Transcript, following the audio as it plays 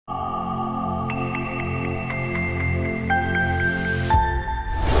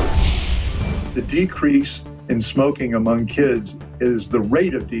the decrease in smoking among kids the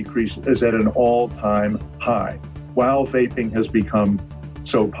rate of decrease is at an all-time high, while vaping has become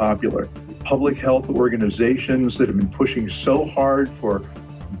so popular. Public health organizations that have been pushing so hard for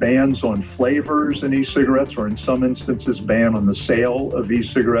bans on flavors in e-cigarettes, or in some instances, ban on the sale of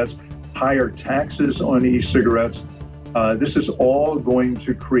e-cigarettes, higher taxes on e-cigarettes. This is all going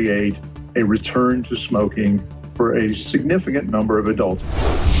to create a return to smoking for a significant number of adults.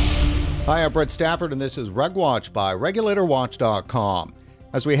 Hi, I'm Brett Stafford, and this is RegWatch by RegulatorWatch.com.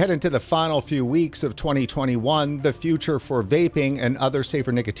 As we head into the final few weeks of 2021, the future for vaping and other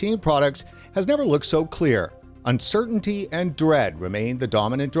safer nicotine products has never looked so clear. Uncertainty and dread remain the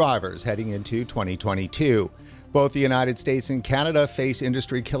dominant drivers heading into 2022. Both the United States and Canada face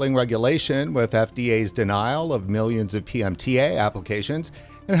industry-killing regulation, with FDA's denial of millions of PMTA applications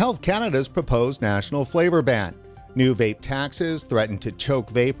and Health Canada's proposed national flavor ban. New vape taxes threaten to choke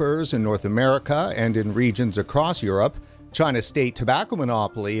vapors in North America and in regions across Europe. China's state tobacco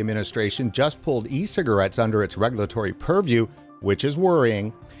monopoly administration just pulled e-cigarettes under its regulatory purview, which is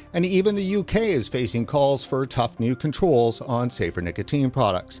worrying. And even the UK is facing calls for tough new controls on safer nicotine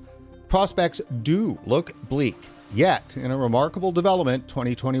products. Prospects do look bleak. Yet, in a remarkable development,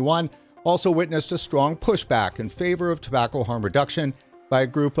 2021 also witnessed a strong pushback in favor of tobacco harm reduction by a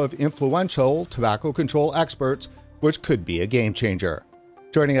group of influential tobacco control experts, which could be a game changer.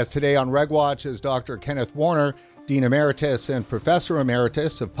 Joining us today on RegWatch is Dr. Kenneth Warner, Dean Emeritus and Professor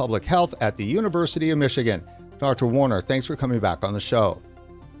Emeritus of Public Health at the University of Michigan. Dr. Warner, thanks for coming back on the show.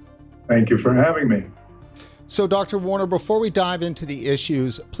 Thank you for having me. So, Dr. Warner, before we dive into the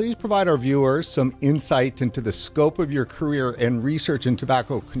issues, please provide our viewers some insight into the scope of your career and research in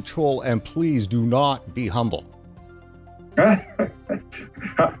tobacco control, and please do not be humble.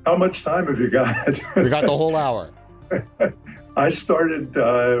 How much time have you got? We got the whole hour. I started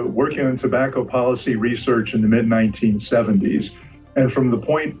working on tobacco policy research in the mid-1970s. And from the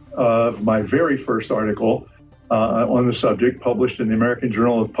point of my very first article on the subject, published in the American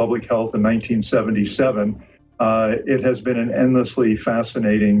Journal of Public Health in 1977, it has been an endlessly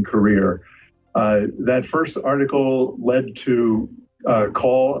fascinating career. That first article led to a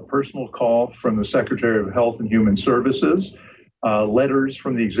personal call from the Secretary of Health and Human Services, letters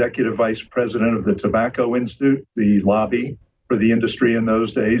from the Executive Vice President of the Tobacco Institute, the lobby for the industry in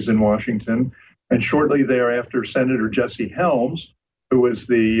those days in Washington, and shortly thereafter, Senator Jesse Helms, who was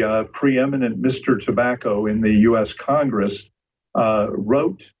the preeminent Mr. Tobacco in the U.S. Congress,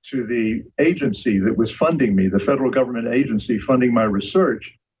 wrote to the agency that was funding me, the federal government agency funding my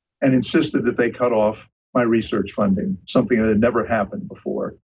research, and insisted that they cut off my research funding, something that had never happened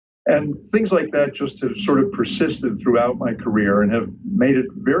before. And things like that just have sort of persisted throughout my career and have made it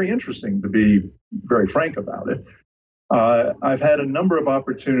very interesting, to be very frank about it. I've had a number of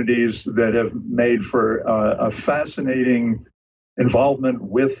opportunities that have made for a fascinating involvement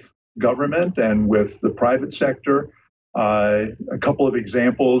with government and with the private sector. A couple of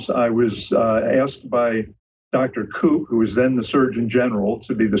examples: I was asked by Dr. Koop, who was then the Surgeon General,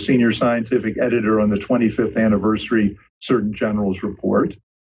 to be the senior scientific editor on the 25th anniversary Surgeon General's report.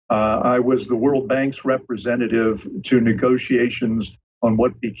 I was the World Bank's representative to negotiations on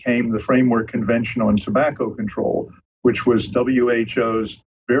what became the Framework Convention on Tobacco Control, which was WHO's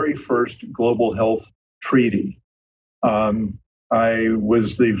very first global health treaty. I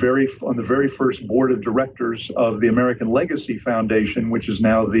was on the very first board of directors of the American Legacy Foundation, which is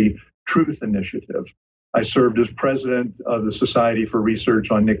now the Truth Initiative. I served as president of the Society for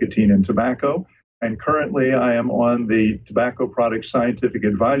Research on Nicotine and Tobacco, and currently I am on the Tobacco Products Scientific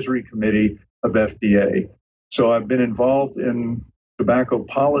Advisory Committee of FDA. So I've been involved in tobacco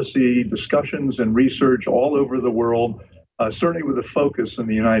policy discussions and research all over the world, certainly with a focus in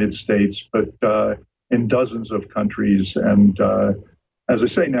the United States, but in dozens of countries, and as I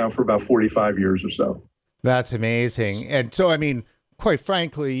say now, for about 45 years or so. That's amazing. And so, I mean, quite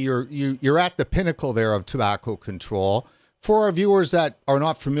frankly, you're at the pinnacle there of tobacco control. For our viewers that are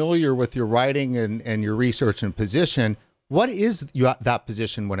not familiar with your writing and your research and position, what is that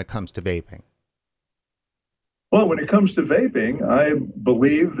position when it comes to vaping? Well, when it comes to vaping, I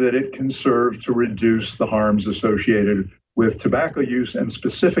believe that it can serve to reduce the harms associated with tobacco use, and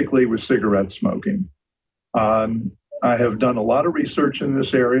specifically with cigarette smoking. I have done a lot of research in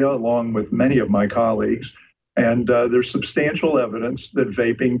this area, along with many of my colleagues, and there's substantial evidence that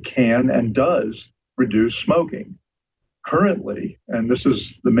vaping can and does reduce smoking. Currently, and this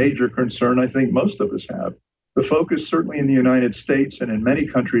is the major concern I think most of us have, the focus, certainly in the United States and in many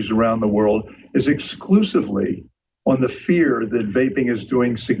countries around the world, is exclusively on the fear that vaping is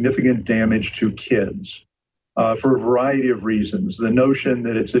doing significant damage to kids for a variety of reasons. The notion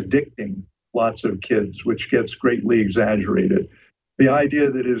that it's addicting lots of kids, which gets greatly exaggerated. The idea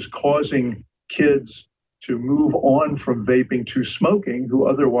that it is causing kids to move on from vaping to smoking who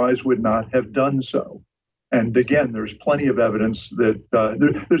otherwise would not have done so. And again, there's plenty of evidence that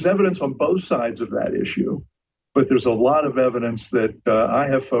there's evidence on both sides of that issue, but there's a lot of evidence that I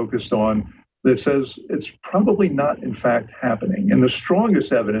have focused on that says it's probably not, in fact, happening. And the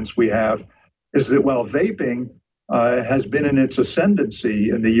strongest evidence we have is that while vaping has been in its ascendancy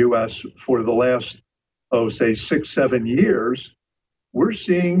in the U.S. for the last, say 6-7 years, we're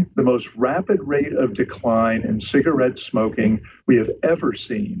seeing the most rapid rate of decline in cigarette smoking we have ever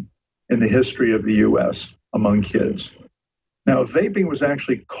seen in the history of the U.S. among kids. Now, if vaping was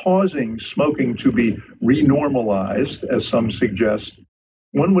actually causing smoking to be renormalized, as some suggest,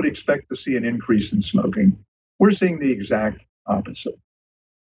 one would expect to see an increase in smoking. We're seeing the exact opposite.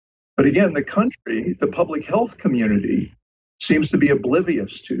 But again, the country, the public health community, seems to be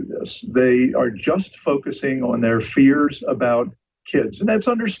oblivious to this. They are just focusing on their fears about kids, and that's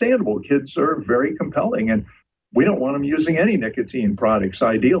understandable. Kids are very compelling, and we don't want them using any nicotine products,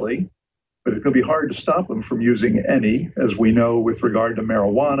 ideally, but it's going to be hard to stop them from using any, as we know with regard to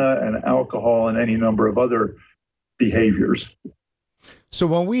marijuana and alcohol and any number of other behaviors. So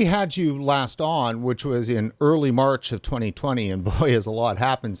when we had you last on, which was in early March of 2020, and boy, has a lot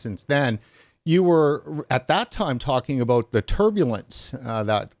happened since then, you were at that time talking about the turbulence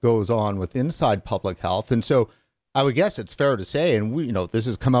that goes on with inside public health. And so I would guess it's fair to say, and we, this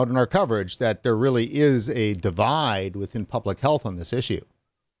has come out in our coverage, that there really is a divide within public health on this issue.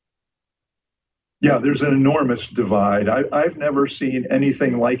 Yeah, there's an enormous divide. I've never seen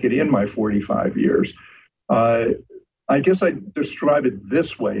anything like it in my 45 years. I guess I'd describe it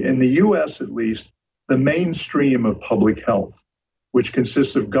this way. In the U.S., at least, the mainstream of public health, which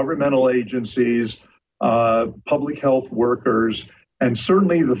consists of governmental agencies, public health workers, and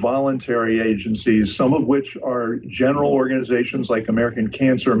certainly the voluntary agencies, some of which are general organizations like American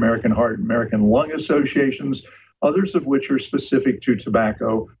Cancer, American Heart, American Lung Associations, others of which are specific to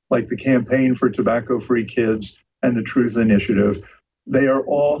tobacco, like the Campaign for Tobacco-Free Kids and the Truth Initiative. They are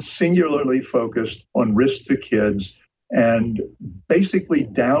all singularly focused on risk to kids and basically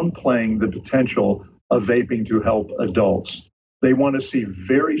downplaying the potential of vaping to help adults. They want to see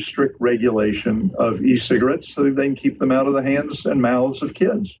very strict regulation of e-cigarettes so that they can keep them out of the hands and mouths of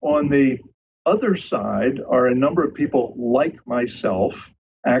kids. On the other side are a number of people like myself,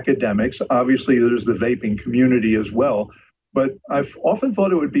 academics. Obviously, there's the vaping community as well. But I've often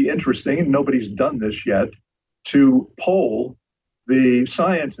thought it would be interesting, and nobody's done this yet, to poll the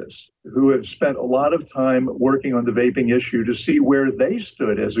scientists who have spent a lot of time working on the vaping issue to see where they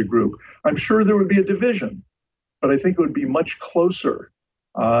stood as a group. I'm sure there would be a division, but I think it would be much closer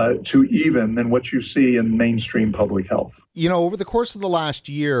to even than what you see in mainstream public health. Over the course of the last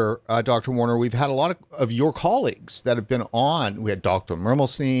year, Dr. Warner, we've had a lot of your colleagues that have been on. We had Dr.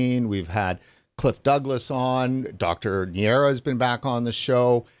 Mermelstein, we've had Cliff Douglas on, Dr. Niera has been back on the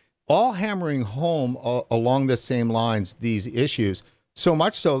show, all hammering home along the same lines these issues. So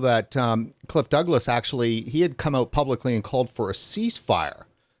much so that Cliff Douglas actually, he had come out publicly and called for a ceasefire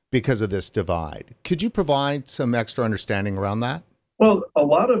because of this divide. Could you provide some extra understanding around that? Well, a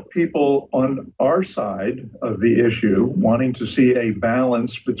lot of people on our side of the issue wanting to see a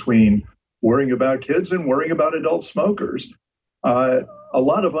balance between worrying about kids and worrying about adult smokers. A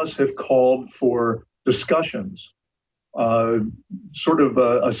lot of us have called for discussions, sort of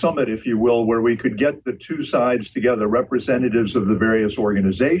a summit, if you will, where we could get the two sides together, representatives of the various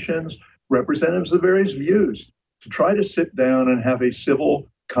organizations, representatives of the various views, to try to sit down and have a civil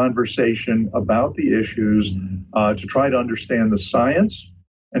conversation about the issues, to try to understand the science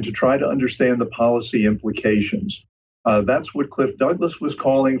and to try to understand the policy implications. That's what Cliff Douglas was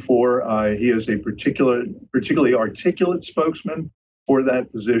calling for. He is a particularly articulate spokesman for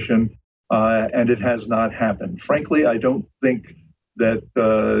that position, and it has not happened. Frankly, I don't think that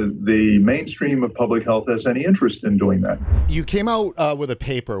the mainstream of public health has any interest in doing that. You came out with a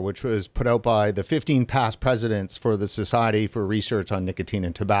paper which was put out by the 15 past presidents for the Society for Research on Nicotine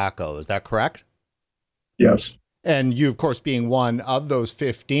and Tobacco. Is that correct? Yes. And you, of course, being one of those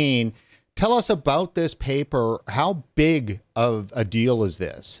 15, tell us about this paper. How big of a deal is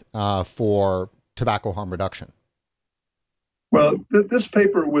this for tobacco harm reduction? Well, this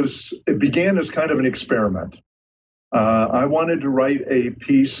paper began as kind of an experiment. I wanted to write a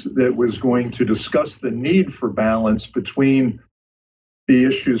piece that was going to discuss the need for balance between the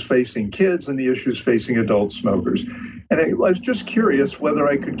issues facing kids and the issues facing adult smokers. And I was just curious whether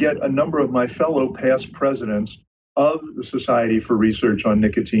I could get a number of my fellow past presidents of the Society for Research on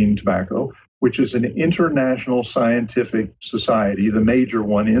Nicotine and Tobacco which is an international scientific society, the major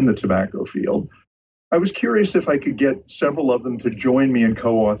one in the tobacco field. I was curious if I could get several of them to join me in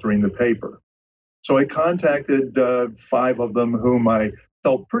co-authoring the paper. So I contacted 5 of them whom I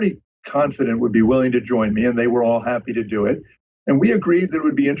felt pretty confident would be willing to join me, and they were all happy to do it. And we agreed that it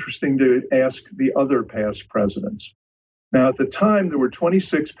would be interesting to ask the other past presidents. Now, at the time, there were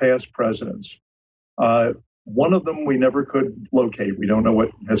 26 past presidents. One of them we never could locate. We don't know what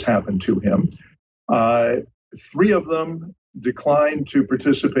has happened to him. 3 of them declined to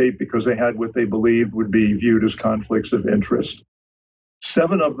participate because they had what they believed would be viewed as conflicts of interest.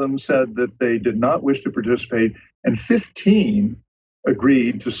 7 of them said that they did not wish to participate, and 15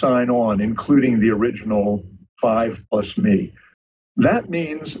 agreed to sign on, including the original 5 plus me. That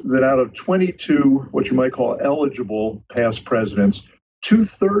means that out of 22, what you might call eligible past presidents,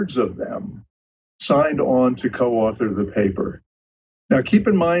 2/3 of them signed on to co-author the paper. Now, keep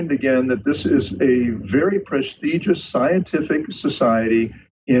in mind again that this is a very prestigious scientific society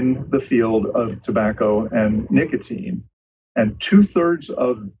in the field of tobacco and nicotine. And 2/3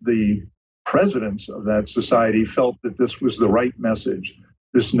 of the presidents of that society felt that this was the right message,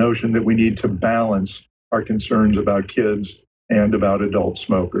 this notion that we need to balance our concerns about kids and about adult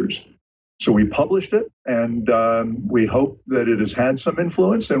smokers. So we published it, and we hope that it has had some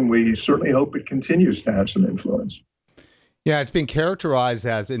influence, and we certainly hope it continues to have some influence. Yeah, it's been characterized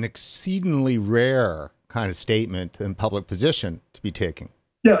as an exceedingly rare kind of statement and public position to be taking.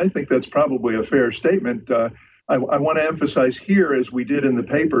 Yeah, I think that's probably a fair statement. I want to emphasize here, as we did in the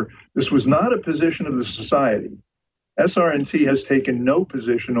paper, this was not a position of the society. SRNT has taken no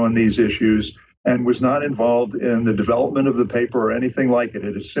position on these issues and was not involved in the development of the paper or anything like it.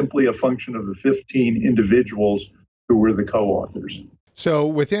 It is simply a function of the 15 individuals who were the co-authors. So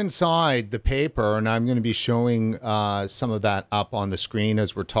with inside the paper, and I'm going to be showing some of that up on the screen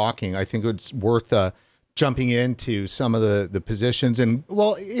as we're talking, I think it's worth jumping into some of the positions. And,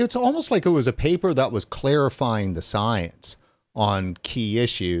 well, it's almost like it was a paper that was clarifying the science on key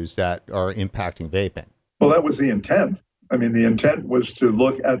issues that are impacting vaping. Well, that was the intent. I mean, the intent was to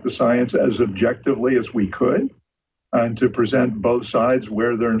look at the science as objectively as we could and to present both sides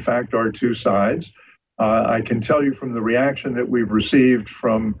where there, in fact, are 2 sides. I can tell you from the reaction that we've received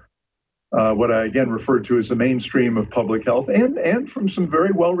from what I, again, referred to as the mainstream of public health and from some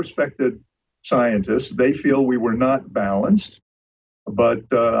very well-respected scientists, they feel we were not balanced.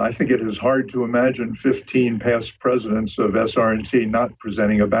 But I think it is hard to imagine 15 past presidents of SRNT not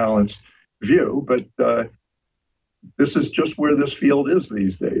presenting a balanced view. But this is just where this field is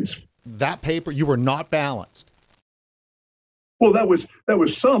these days. That paper, you were not balanced. Well, that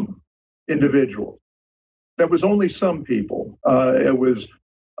was some individual. That was only some people. It was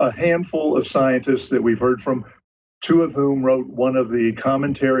a handful of scientists that we've heard from, 2 of whom wrote one of the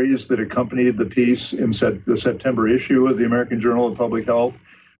commentaries that accompanied the piece in the September issue of the American Journal of Public Health.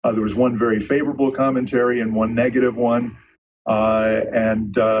 There was one very favorable commentary and one negative one.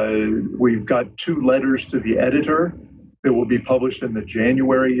 And we've got 2 letters to the editor that will be published in the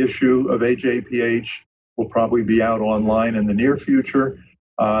January issue of AJPH. Will probably be out online in the near future.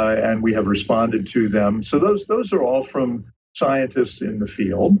 And we have responded to them. So those are all from scientists in the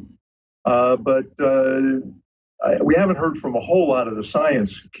field. But we haven't heard from a whole lot of the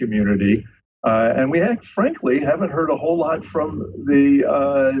science community. And we frankly haven't heard a whole lot from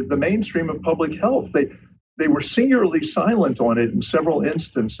the mainstream of public health. They were singularly silent on it in several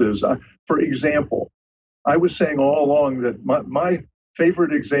instances. For example, I was saying all along that my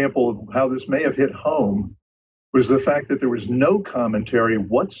favorite example of how this may have hit home was the fact that there was no commentary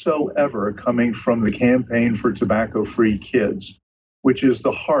whatsoever coming from the Campaign for Tobacco-Free Kids, which is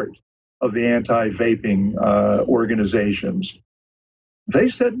the heart of the anti-vaping organizations. They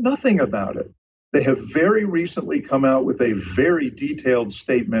said nothing about it. They have very recently come out with a very detailed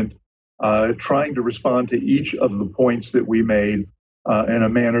statement trying to respond to each of the points that we made in a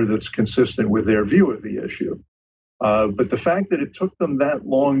manner that's consistent with their view of the issue. But the fact that it took them that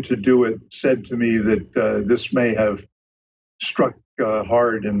long to do it said to me that this may have struck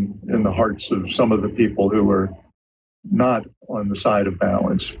hard in the hearts of some of the people who were not on the side of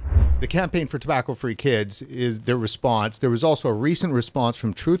balance. The Campaign for Tobacco-Free Kids is their response. There was also a recent response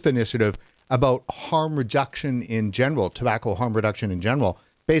from Truth Initiative about harm reduction in general, tobacco harm reduction in general,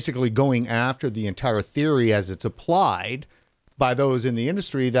 basically going after the entire theory as it's applied by those in the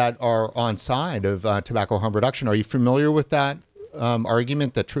industry that are on side of tobacco harm reduction. Are you familiar with that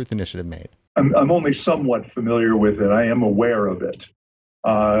argument that Truth Initiative made? I'm only somewhat familiar with it. I am aware of it.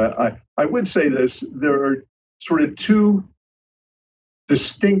 I would say this, there are sort of 2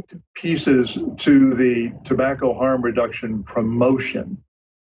 distinct pieces to the tobacco harm reduction promotion.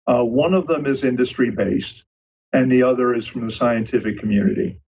 One of them is industry-based, and the other is from the scientific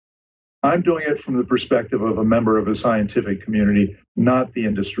community. I'm doing it from the perspective of a member of a scientific community, not the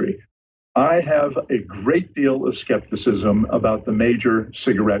industry. I have a great deal of skepticism about the major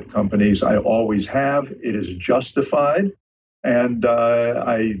cigarette companies. I always have. It is justified. And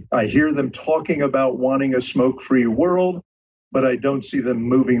I hear them talking about wanting a smoke-free world, but I don't see them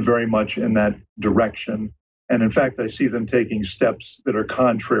moving very much in that direction. And in fact, I see them taking steps that are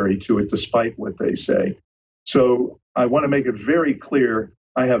contrary to it, despite what they say. So I want to make it very clear,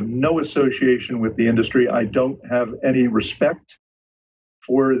 I have no association with the industry. I don't have any respect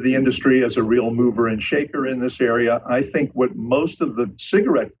for the industry as a real mover and shaker in this area. I think what most of the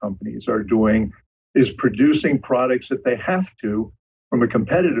cigarette companies are doing is producing products that they have to from a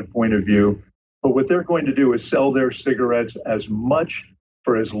competitive point of view. But what they're going to do is sell their cigarettes as much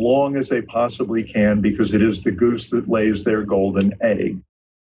for as long as they possibly can, because it is the goose that lays their golden egg.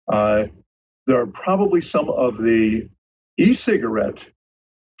 There are probably some of the e-cigarette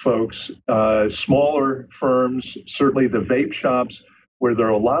folks, smaller firms, certainly the vape shops, where there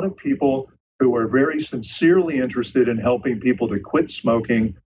are a lot of people who are very sincerely interested in helping people to quit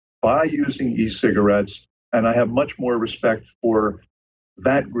smoking by using e-cigarettes. And I have much more respect for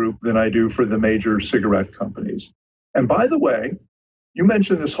that group than I do for the major cigarette companies. And by the way, you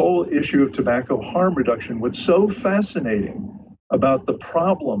mentioned this whole issue of tobacco harm reduction. What's so fascinating about the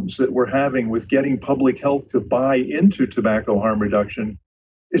problems that we're having with getting public health to buy into tobacco harm reduction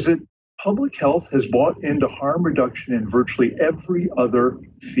is that public health has bought into harm reduction in virtually every other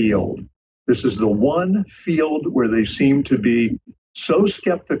field. This is the one field where they seem to be so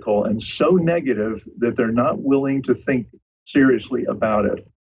skeptical and so negative that they're not willing to think seriously about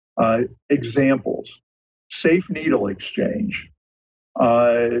it. Examples: safe needle exchange.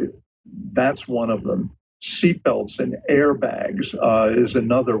 That's one of them. Seatbelts and airbags is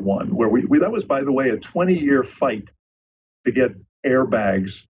another one where we that was, by the way, a 20-year fight to get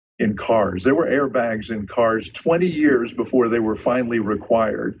airbags in cars. There were airbags in cars 20 years before they were finally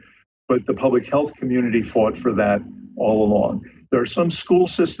required, but the public health community fought for that all along. There are some school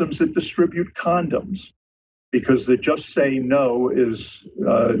systems that distribute condoms because the just say no is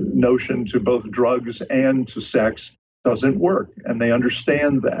notion to both drugs and to sex doesn't work, and they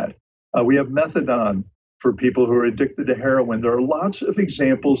understand that. We have methadone for people who are addicted to heroin. There are lots of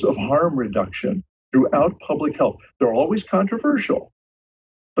examples of harm reduction throughout public health. They're always controversial,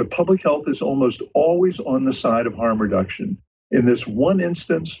 but public health is almost always on the side of harm reduction. In this one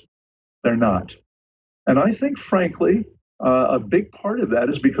instance, they're not. And I think, frankly, a big part of that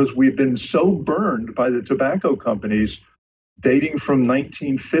is because we've been so burned by the tobacco companies dating from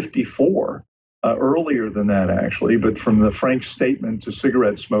 1954, earlier than that actually, but from the Frank Statement to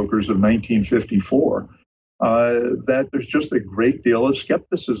cigarette smokers of 1954, that there's just a great deal of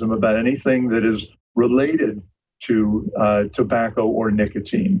skepticism about anything that is related to tobacco or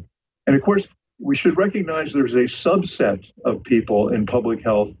nicotine. And of course, we should recognize there's a subset of people in public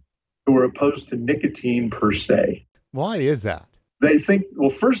health who are opposed to nicotine per se. Why is that? They think, well,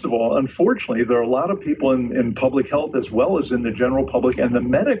 first of all, unfortunately, there are a lot of people in public health as well as in the general public and the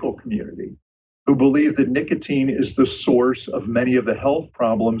medical community who believe that nicotine is the source of many of the health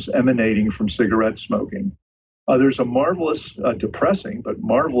problems emanating from cigarette smoking. There's a marvelous, depressing, but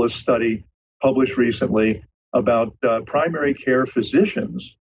marvelous study published recently about primary care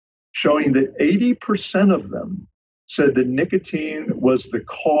physicians showing that 80% of them said that nicotine was the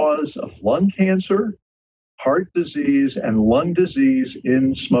cause of lung cancer, heart disease, and lung disease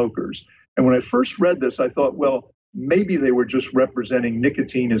in smokers. And when I first read this, I thought, well, maybe they were just representing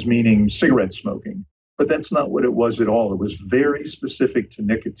nicotine as meaning cigarette smoking, but that's not what it was at all. It was very specific to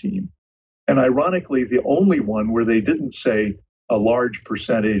nicotine. And ironically, the only one where they didn't say a large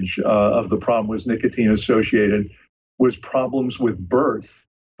percentage of the problem was nicotine associated was problems with birth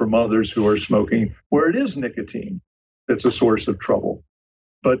for mothers who are smoking, where it is nicotine that's a source of trouble.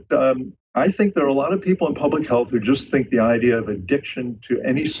 But I think there are a lot of people in public health who just think the idea of addiction to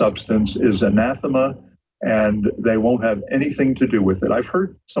any substance is anathema and they won't have anything to do with it. I've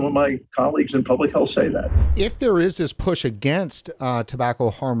heard some of my colleagues in public health say that. If there is this push against tobacco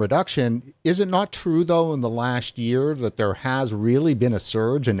harm reduction, is it not true, though, in the last year that there has really been a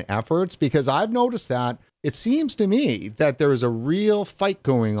surge in efforts? Because I've noticed that it seems to me that there is a real fight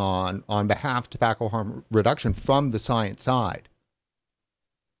going on behalf of tobacco harm reduction from the science side.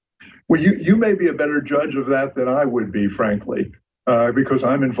 Well, you may be a better judge of that than I would be, frankly, because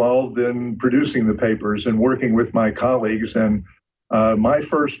I'm involved in producing the papers and working with my colleagues. And my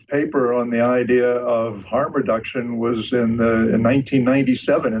first paper on the idea of harm reduction was in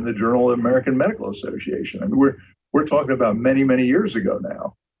 1997 in the Journal of the American Medical Association. I mean, we're talking about many, many years ago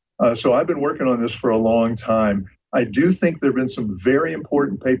now. So I've been working on this for a long time. I do think there have been some very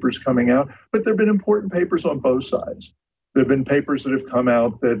important papers coming out, but there have been important papers on both sides. There have been papers that have come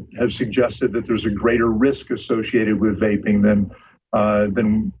out that have suggested that there's a greater risk associated with vaping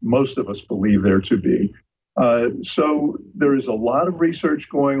than most of us believe there to be. So there is a lot of research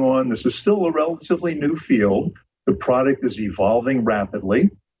going on. This is still a relatively new field. The product is evolving rapidly.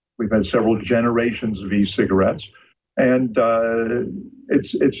 We've had several generations of e-cigarettes, and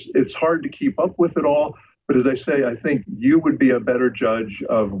it's hard to keep up with it all. But as I say, I think you would be a better judge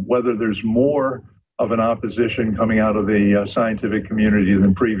of whether there's more of an opposition coming out of the scientific community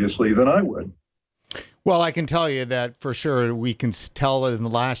than previously than I would. Well, I can tell you that for sure. We can tell that in the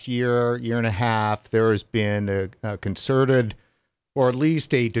last year and a half, there has been a concerted, or at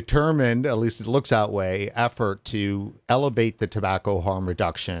least a determined, at least it looks that way, effort to elevate the tobacco harm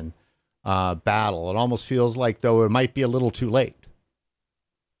reduction battle. It almost feels like, though, it might be a little too late.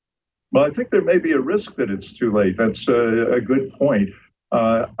 Well, I think there may be a risk that it's too late. That's a good point.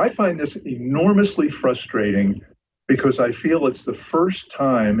 I find this enormously frustrating because I feel it's the first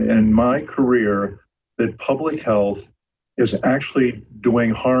time in my career that public health is actually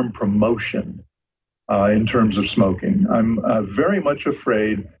doing harm promotion in terms of smoking. I'm very much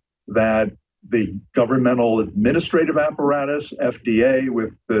afraid that the governmental administrative apparatus, FDA,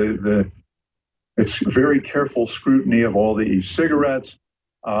 with its very careful scrutiny of all the e-cigarettes,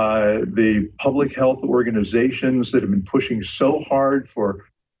 the public health organizations that have been pushing so hard for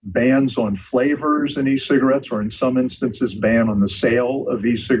bans on flavors in e-cigarettes, or in some instances, ban on the sale of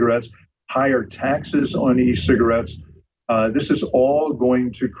e-cigarettes, higher taxes on e-cigarettes. This is all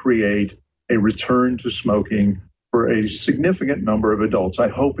going to create a return to smoking for a significant number of adults. I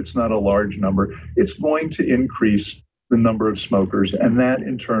hope it's not a large number. It's going to increase the number of smokers, and that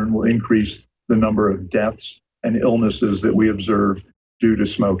in turn will increase the number of deaths and illnesses that we observe due to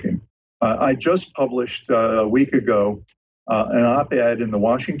smoking. I just published a week ago an op-ed in the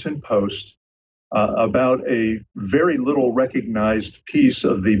Washington Post about a very little recognized piece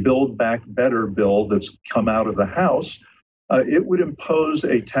of the Build Back Better bill that's come out of the House. It would impose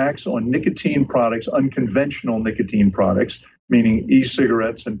a tax on nicotine products, unconventional nicotine products, meaning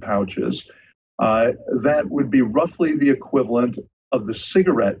e-cigarettes and pouches. That would be roughly the equivalent of the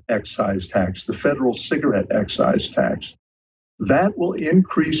cigarette excise tax, the federal cigarette excise tax. That will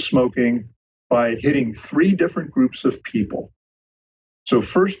increase smoking by hitting three different groups of people. So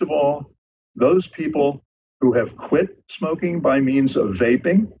first of all, those people who have quit smoking by means of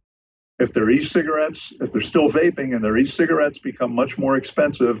vaping. If they're e-cigarettes, if they're still vaping and their e-cigarettes become much more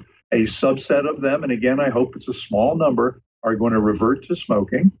expensive, a subset of them, and again, I hope it's a small number, are going to revert to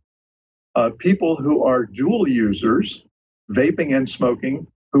smoking. People who are dual users, vaping and smoking,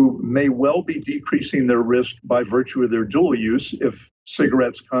 who may well be decreasing their risk by virtue of their dual use if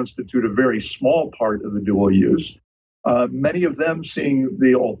cigarettes constitute a very small part of the dual use. Many of them, seeing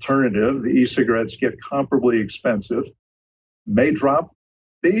the alternative, the e-cigarettes get comparably expensive, may drop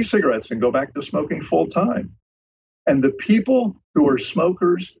the e-cigarettes and go back to smoking full time. And the people who are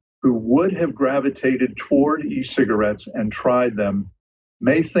smokers who would have gravitated toward e-cigarettes and tried them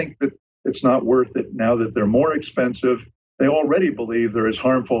may think that it's not worth it now that they're more expensive. They already believe they're as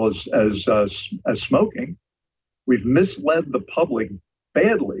harmful as smoking. We've misled the public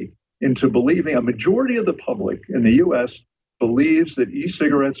badly into believing, a majority of the public in the U.S. believes that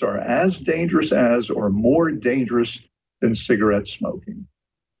e-cigarettes are as dangerous as or more dangerous than cigarette smoking.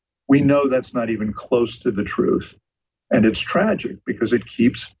 We know that's not even close to the truth. And it's tragic because it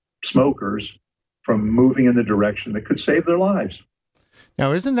keeps smokers from moving in the direction that could save their lives.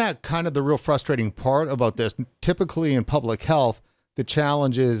 Now, isn't that kind of the real frustrating part about this? Typically in public health, the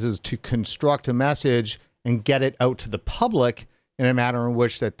challenge is to construct a message and get it out to the public in a manner in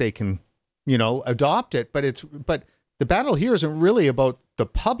which that they can, adopt it. But the battle here isn't really about the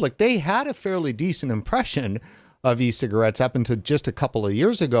public. They had a fairly decent impression of e-cigarettes up until just a couple of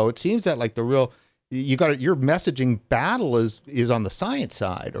years ago. It seems that like your messaging battle is on the science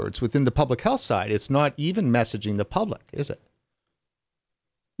side, or it's within the public health side. It's not even messaging the public, is it?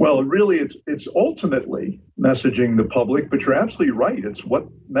 Well, really, it's ultimately messaging the public, but you're absolutely right. It's what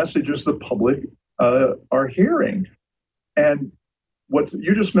messages the public are hearing. And what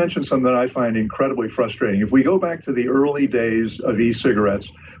you just mentioned, something that I find incredibly frustrating. If we go back to the early days of e-cigarettes,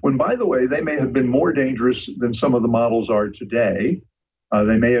 when, by the way, they may have been more dangerous than some of the models are today.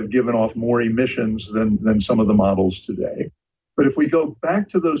 They may have given off more emissions than some of the models today. But if we go back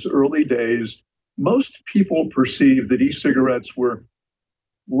to those early days, most people perceived that e-cigarettes were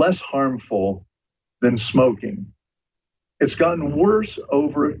less harmful than smoking. It's gotten worse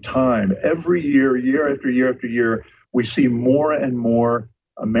over time. Every year, year after year after year, we see more and more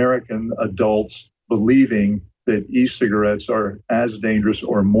American adults believing that e-cigarettes are as dangerous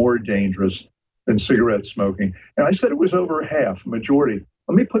or more dangerous than cigarette smoking. And I said it was over half, majority.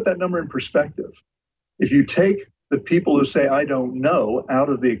 Let me put that number in perspective. If you take the people who say, I don't know, out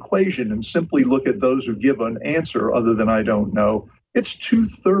of the equation and simply look at those who give an answer other than I don't know, it's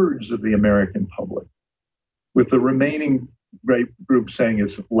 2/3 of the American public, with the remaining group saying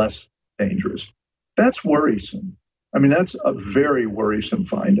it's less dangerous. That's worrisome. I mean, that's a very worrisome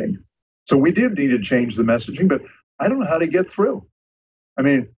finding. So we did need to change the messaging, but I don't know how to get through. I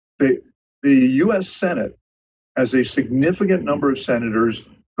mean, the U.S. Senate has a significant number of senators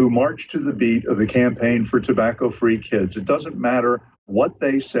who march to the beat of the campaign for tobacco-free kids. It doesn't matter what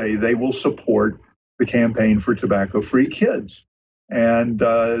they say, they will support the campaign for tobacco-free kids. And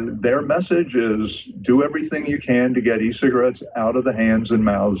their message is do everything you can to get e-cigarettes out of the hands and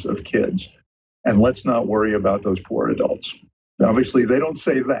mouths of kids. And let's not worry about those poor adults. Obviously, they don't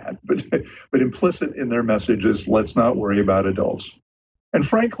say that, but implicit in their message is let's not worry about adults. And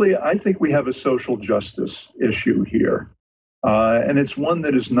frankly, I think we have a social justice issue here. And it's one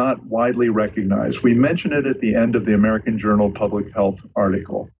that is not widely recognized. We mention it at the end of the American Journal of Public Health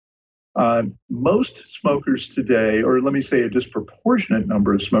article. Most smokers today, or let me say a disproportionate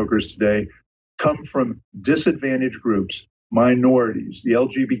number of smokers today, come from disadvantaged groups, minorities, the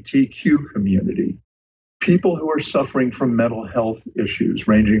LGBTQ community, people who are suffering from mental health issues,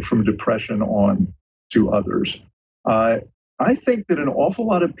 ranging from depression on to others. I think that an awful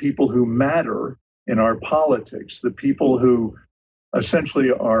lot of people who matter in our politics, the people who essentially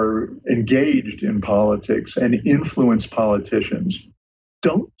are engaged in politics and influence politicians,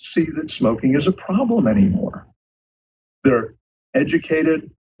 don't see that smoking is a problem anymore. They're educated,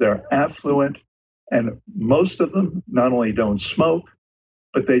 they're affluent, and most of them not only don't smoke,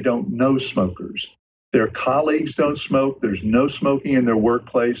 but they don't know smokers. Their colleagues don't smoke, there's no smoking in their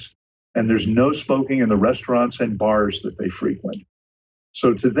workplace, and there's no smoking in the restaurants and bars that they frequent.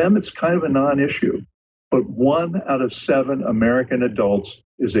 So to them, it's kind of a non-issue. But 1 out of 7 American adults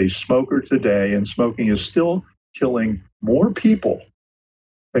is a smoker today, and smoking is still killing more people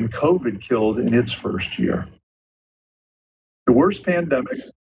than COVID killed in its first year. The worst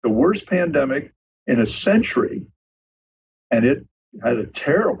pandemic in a century, and it had a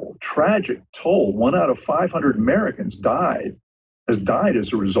terrible, tragic toll. 1 out of 500 Americans has died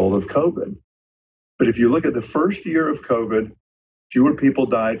as a result of COVID. But if you look at the first year of COVID, fewer people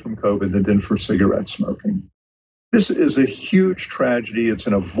died from COVID than did for cigarette smoking. This is a huge tragedy. It's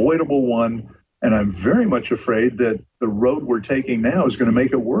an avoidable one. And I'm very much afraid that the road we're taking now is going to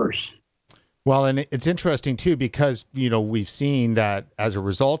make it worse. Well, and it's interesting, too, because, we've seen that as a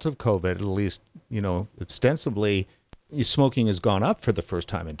result of COVID, at least, ostensibly, smoking has gone up for the first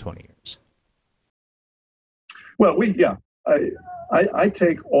time in 20 years. Well, I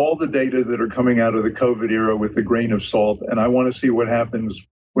take all the data that are coming out of the COVID era with a grain of salt, and I want to see what happens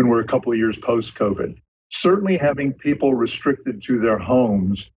when we're a couple of years post-COVID. Certainly having people restricted to their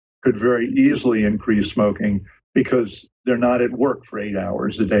homes could very easily increase smoking because they're not at work for 8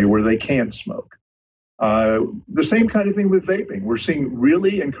 hours a day where they can't smoke. The same kind of thing with vaping. We're seeing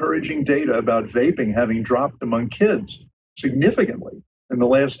really encouraging data about vaping having dropped among kids significantly in the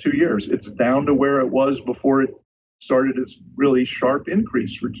last 2 years. It's down to where it was before it started its really sharp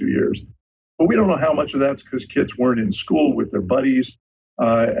increase for 2 years. But we don't know how much of that's because kids weren't in school with their buddies,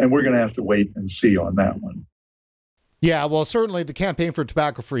 and we're going to have to wait and see on that one. Yeah, well, certainly the campaign for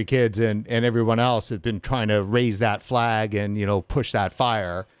tobacco-free kids and everyone else has been trying to raise that flag and, push that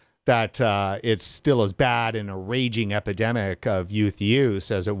fire that it's still as bad in a raging epidemic of youth use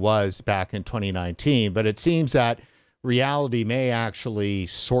as it was back in 2019. But it seems that reality may actually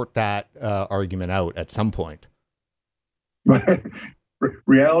sort that argument out at some point.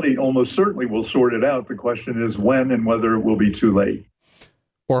 Reality almost certainly will sort it out. The question is when and whether it will be too late.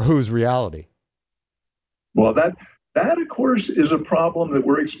 Or whose reality? Well, that, of course, is a problem that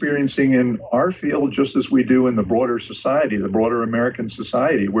we're experiencing in our field just as we do in the broader society, the broader American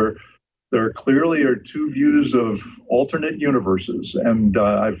society, where there clearly are two views of alternate universes. And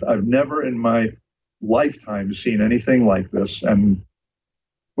I've never in my lifetime seen anything like this, and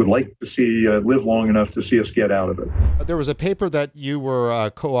would like to see live long enough to see us get out of it. There was a paper that you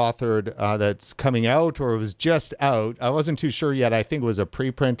were co-authored that's coming out, or it was just out. I wasn't too sure yet. I think it was a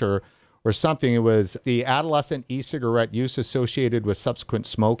preprint or something. It was the adolescent e-cigarette use associated with subsequent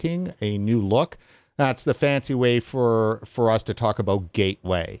smoking, a new look. That's the fancy way for us to talk about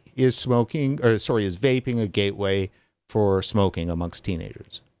gateway. Is vaping a gateway for smoking amongst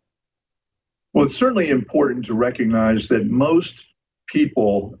teenagers? Well, it's certainly important to recognize that most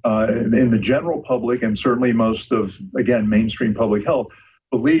people in the general public, and certainly most of, again, mainstream public health,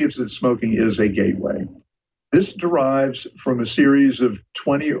 believes that smoking is a gateway. This derives from a series of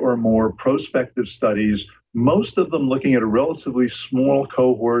 20 or more prospective studies, most of them looking at a relatively small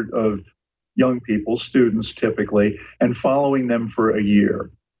cohort of young people, students typically, and following them for a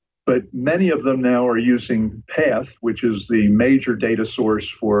year. But many of them now are using PATH, which is the major data source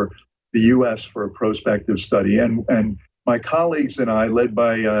for the US for a prospective study. And my colleagues and I, led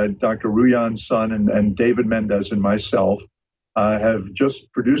by Dr. Ruyan Sun and David Mendez and myself, have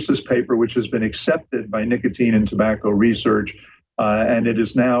just produced this paper, which has been accepted by Nicotine and Tobacco Research, and it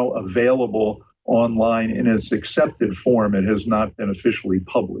is now available online in its accepted form. It has not been officially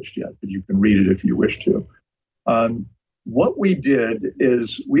published yet, but you can read it if you wish to. What we did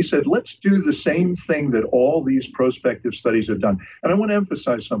is we said, let's do the same thing that all these prospective studies have done. And I want to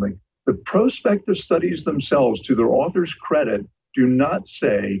emphasize something. The prospective studies themselves, to their authors' credit, do not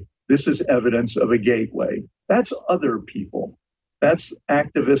say this is evidence of a gateway. That's other people. That's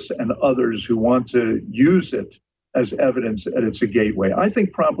activists and others who want to use it as evidence that it's a gateway. I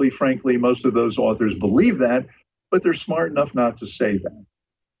think probably, frankly, most of those authors believe that, but they're smart enough not to say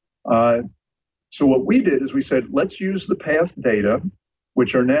that. So what we did is we said, let's use the PATH data,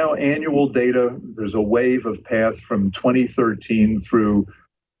 which are now annual data. There's a wave of PATH from 2013 through,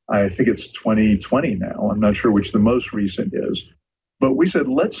 I think it's 2020 now. I'm not sure which the most recent is. But we said,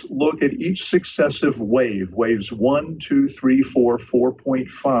 let's look at each successive wave, waves 1, 2, 3, 4,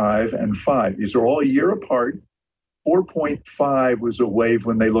 4.5, and 5. These are all a year apart. 4.5 was a wave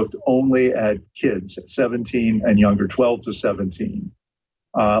when they looked only at kids, 17 and younger, 12 to 17.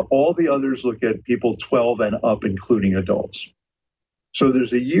 All the others look at people 12 and up, including adults. So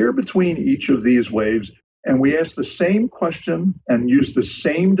there's a year between each of these waves, and we asked the same question and used the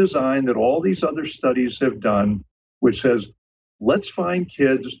same design that all these other studies have done, which says, let's find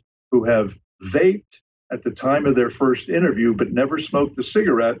kids who have vaped at the time of their first interview but never smoked a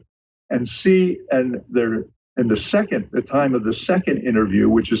cigarette, and see, and they're in the time of the second interview,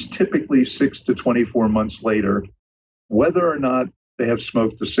 which is typically 6 to 24 months later, whether or not they have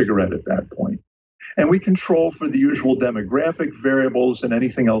smoked a cigarette at that point. And we control for the usual demographic variables and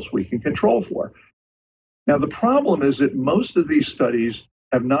anything else we can control for. Now, the problem is that most of these studies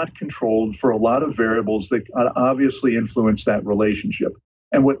have not controlled for a lot of variables that obviously influence that relationship.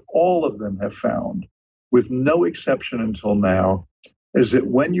 And what all of them have found, with no exception until now, is that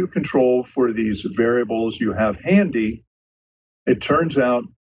when you control for these variables you have handy, it turns out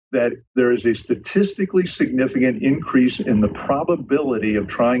that there is a statistically significant increase in the probability of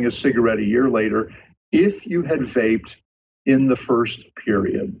trying a cigarette a year later if you had vaped in the first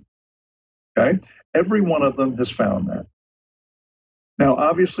period. Okay? Every one of them has found that. Now,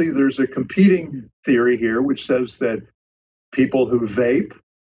 obviously, there's a competing theory here which says that people who vape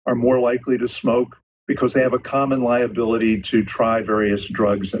are more likely to smoke because they have a common liability to try various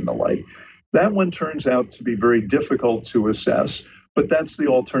drugs and the like. That one turns out to be very difficult to assess, but that's the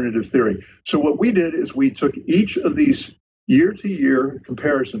alternative theory. So what we did is we took each of these year-to-year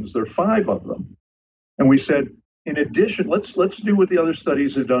comparisons, there are 5 of them, and we said, in addition, let's do what the other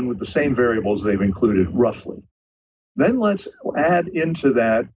studies have done with the same variables they've included, roughly. Then let's add into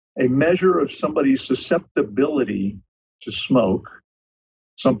that a measure of somebody's susceptibility to smoke,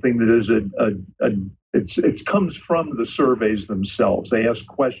 something that is it comes from the surveys themselves. They ask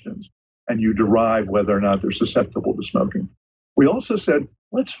questions, and you derive whether or not they're susceptible to smoking. We also said,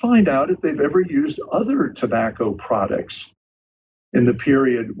 let's find out if they've ever used other tobacco products in the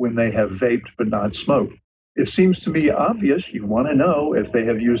period when they have vaped but not smoked. It seems to me obvious you want to know if they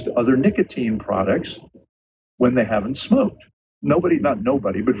have used other nicotine products when they haven't smoked. Not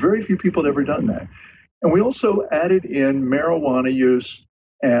nobody, but very few people have ever done that. And we also added in marijuana use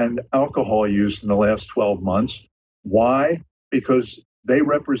and alcohol use in the last 12 months. Why? Because they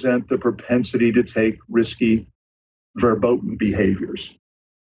represent the propensity to take risky verboten behaviors.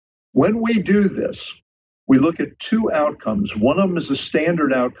 When we do this, we look at 2 outcomes. One of them is a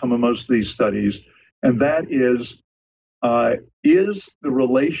standard outcome in most of these studies, and that is the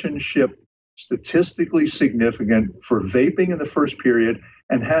relationship statistically significant for vaping in the first period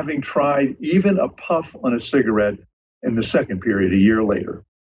and having tried even a puff on a cigarette in the second period, a year later?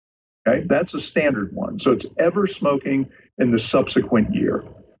 Okay, that's a standard one. So it's ever smoking in the subsequent year.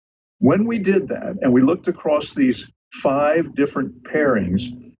 When we did that, and we looked across these 5 different pairings,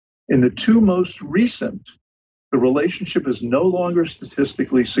 in the 2 most recent, the relationship is no longer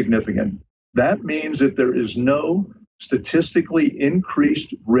statistically significant. That means that there is no statistically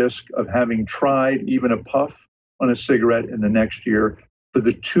increased risk of having tried even a puff on a cigarette in the next year for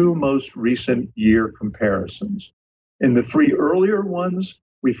the 2 most recent year comparisons. In the 3 earlier ones,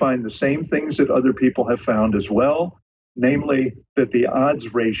 we find the same things that other people have found as well. namely that the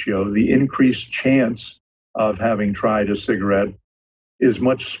odds ratio, the increased chance of having tried a cigarette, is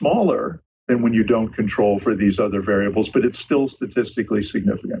much smaller than when you don't control for these other variables, but it's still statistically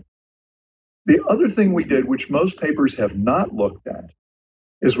significant. The other thing we did, which most papers have not looked at,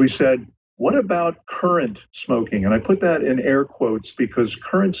 is we said, what about current smoking? And I put that in air quotes because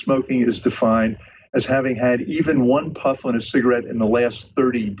current smoking is defined as having had even one puff on a cigarette in the last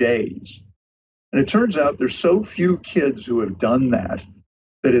 30 days. And it turns out there's so few kids who have done that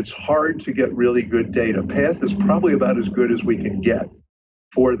it's hard to get really good data. PATH is probably about as good as we can get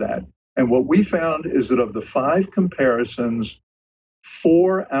for that. And what we found is that of the 5 comparisons,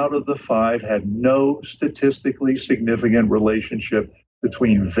 4 out of the 5 had no statistically significant relationship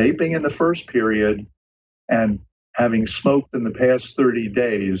between vaping in the first period and having smoked in the past 30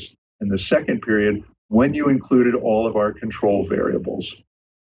 days in the second period when you included all of our control variables.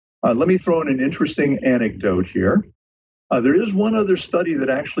 Let me throw in an interesting anecdote here. There is one other study that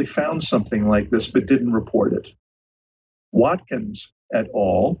actually found something like this but didn't report it. Watkins et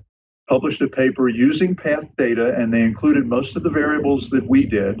al. Published a paper using PATH data, and they included most of the variables that we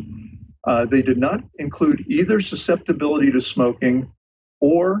did. They did not include either susceptibility to smoking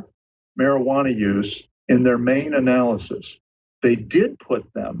or marijuana use in their main analysis. They did put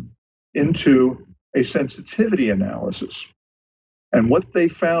them into a sensitivity analysis. And what they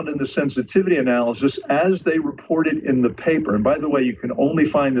found in the sensitivity analysis, as they reported in the paper, and by the way, you can only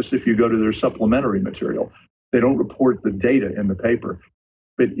find this if you go to their supplementary material. They don't report the data in the paper.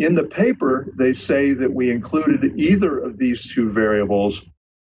 But in the paper, they say that we included either of these 2 variables,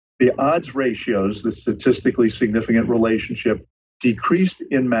 the odds ratios, the statistically significant relationship, decreased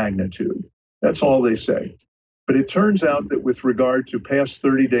in magnitude. That's all they say. But it turns out that with regard to past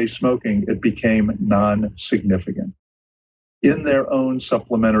 30-day smoking, it became non-significant. In their own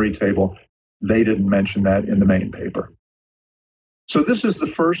supplementary table, they didn't mention that in the main paper. So this is the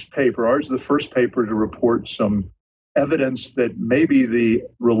first paper, ours is the first paper to report some evidence that maybe the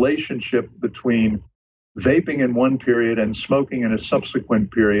relationship between vaping in one period and smoking in a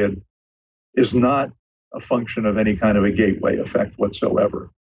subsequent period is not a function of any kind of a gateway effect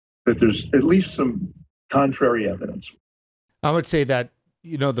whatsoever, that there's at least some contrary evidence. I would say that,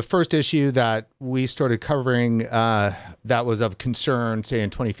 the first issue that we started covering that was of concern, say in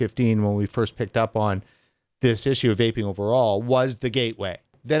 2015, when we first picked up on this issue of vaping overall, was the gateway.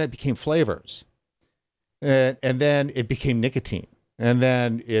 Then it became flavors. And then it became nicotine. And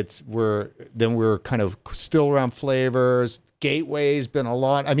then we're kind of still around flavors. Gateway's been a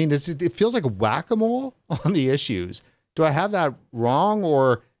lot. I mean, it feels like whack-a-mole on the issues. Do I have that wrong,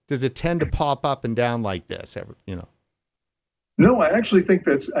 or does it tend to pop up and down like this? No, I actually think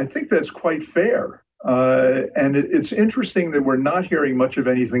that's quite fair. And it's interesting that we're not hearing much of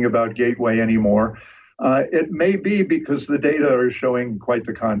anything about gateway anymore. It may be because the data are showing quite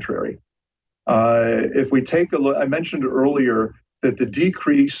the contrary. If we take a look, I mentioned earlier that the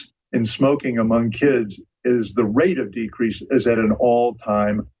decrease in smoking among kids the rate of decrease is at an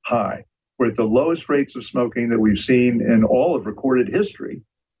all-time high. We're at the lowest rates of smoking that we've seen in all of recorded history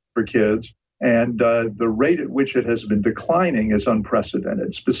for kids. And the rate at which it has been declining is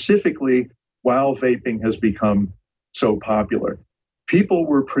unprecedented, specifically while vaping has become so popular. People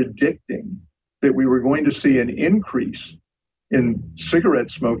were predicting that we were going to see an increase in cigarette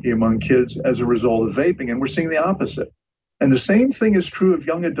smoking among kids as a result of vaping, and we're seeing the opposite. And the same thing is true of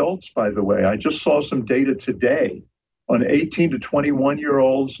young adults, by the way. I just saw some data today on 18 to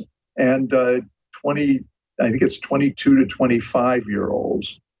 21-year-olds and 22 to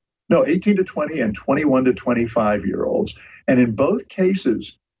 25-year-olds. No, 18 to 20 and 21 to 25-year-olds. And in both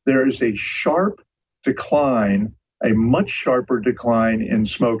cases, there is a sharp decline, a much sharper decline in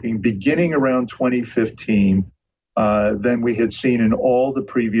smoking beginning around 2015 than we had seen in all the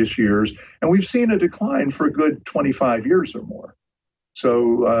previous years. And we've seen a decline for a good 25 years or more.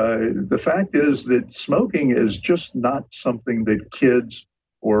 So the fact is that smoking is just not something that kids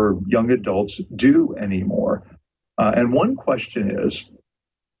or young adults do anymore. And one question is,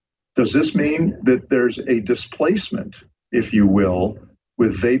 does this mean that there's a displacement, if you will,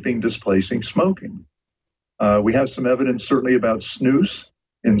 with vaping displacing smoking? We have some evidence certainly about snus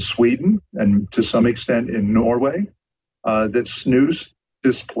in Sweden and to some extent in Norway, that snus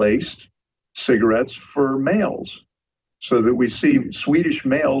displaced cigarettes for males, so that we see Swedish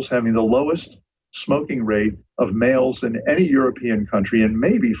males having the lowest smoking rate of males in any European country, and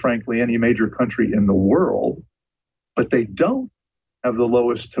maybe, frankly, any major country in the world, but they don't have the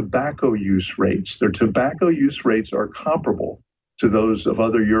lowest tobacco use rates. Their tobacco use rates are comparable to those of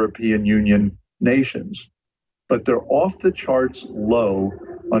other European Union nations, but they're off the charts low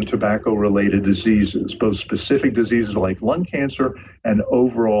on tobacco-related diseases, both specific diseases like lung cancer and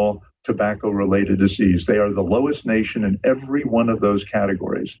overall tobacco-related disease. They are the lowest nation in every one of those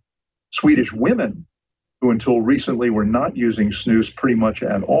categories. Swedish women, who until recently were not using snus pretty much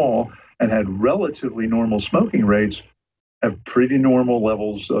at all and had relatively normal smoking rates, have pretty normal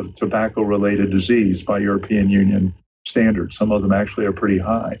levels of tobacco-related disease by European Union standards. Some of them actually are pretty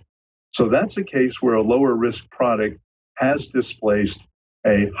high. So that's a case where a lower risk product has displaced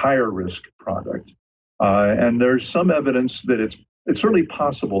a higher risk product. And there's some evidence that it's certainly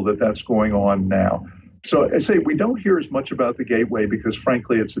possible that that's going on now. So I say we don't hear as much about the gateway because,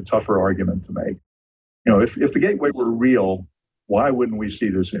 frankly, it's a tougher argument to make. You know, if the gateway were real, why wouldn't we see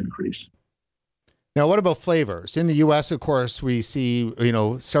this increase? Now, what about flavors? In the U.S., of course, we see, you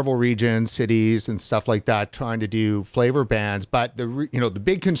know, several regions, cities and stuff like that trying to do flavor bans. But, the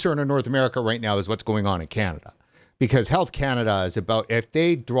big concern in North America right now is what's going on in Canada. Because Health Canada is about, if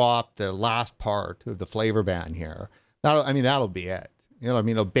they drop the last part of the flavor ban here, that'll be it.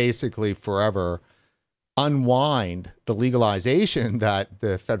 It'll basically forever unwind the legalization that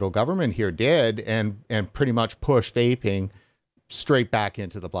the federal government here did and pretty much push vaping straight back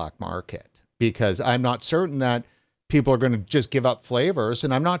into the black market. Because I'm not certain that people are going to just give up flavors,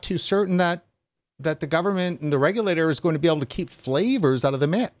 and I'm not too certain that the government and the regulator is going to be able to keep flavors out of the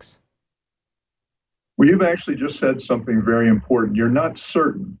mix. Well, you've actually just said something very important. You're not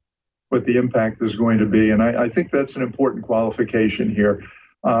certain what the impact is going to be, and I think that's an important qualification here.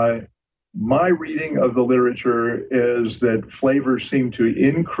 My reading of the literature is that flavors seem to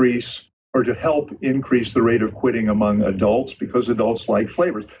increase or to help increase the rate of quitting among adults because adults like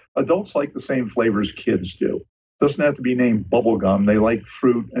flavors. Adults like the same flavors kids do. It doesn't have to be named bubblegum. They like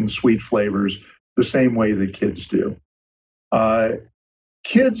fruit and sweet flavors the same way that kids do.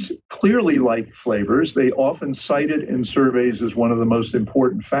 Kids clearly like flavors. They often cite it in surveys as one of the most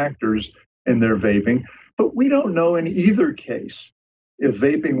important factors in their vaping. But we don't know in either case if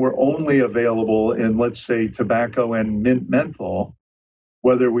vaping were only available in, let's say, tobacco and menthol,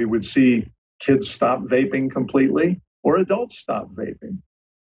 whether we would see kids stop vaping completely or adults stop vaping.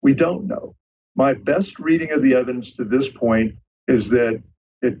 We don't know. My best reading of the evidence to this point is that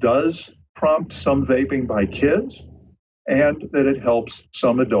it does prompt some vaping by kids and that it helps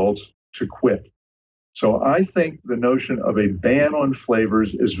some adults to quit. So I think the notion of a ban on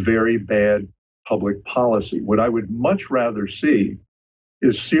flavors is very bad public policy. What I would much rather see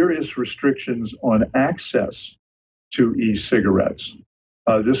is serious restrictions on access to e-cigarettes.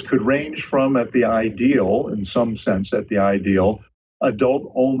 This could range from, at the ideal, in some sense, at the ideal,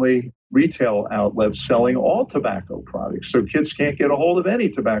 adult-only retail outlets selling all tobacco products. So kids can't get a hold of any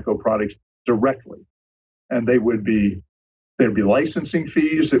tobacco products directly. And there'd be licensing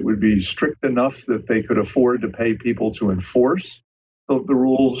fees that would be strict enough that they could afford to pay people to enforce the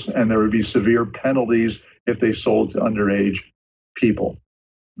rules, and there would be severe penalties if they sold to underage people.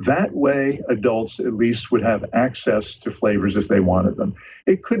 That way, adults at least would have access to flavors if they wanted them.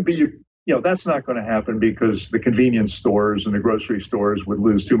 It could be, that's not going to happen because the convenience stores and the grocery stores would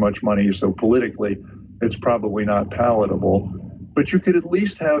lose too much money. So politically, it's probably not palatable. But you could at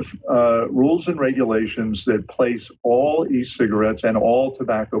least have rules and regulations that place all e-cigarettes and all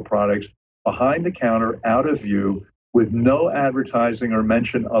tobacco products behind the counter, out of view, with no advertising or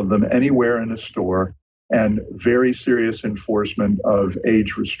mention of them anywhere in a store, and very serious enforcement of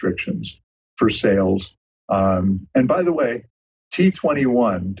age restrictions for sales. And by the way,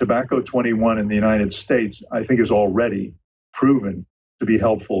 T21, tobacco 21 in the United States, I think is already proven to be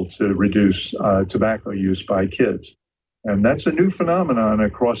helpful to reduce tobacco use by kids. And that's a new phenomenon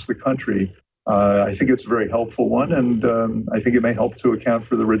across the country. I think it's a very helpful one, and I think it may help to account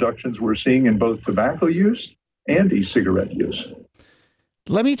for the reductions we're seeing in both tobacco use and e-cigarette use.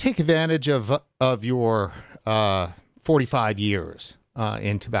 Let me take advantage of your 45 years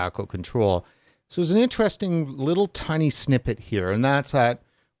in tobacco control. So there's an interesting little tiny snippet here, and that's that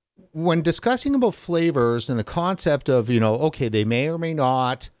when discussing about flavors and the concept of, okay, they may or may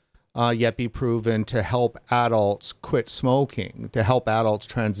not yet be proven to help adults quit smoking, to help adults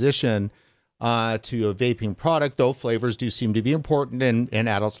transition to a vaping product, though flavors do seem to be important, and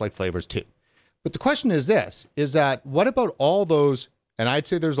adults like flavors too. But the question is this, is that what about all those, and I'd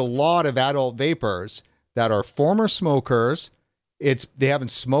say there's a lot of adult vapors that are former smokers. They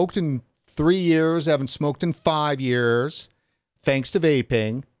haven't smoked in 3 years, haven't smoked in 5 years, thanks to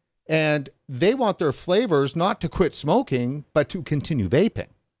vaping, and they want their flavors not to quit smoking, but to continue vaping.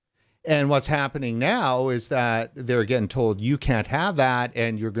 And what's happening now is that they're getting told you can't have that,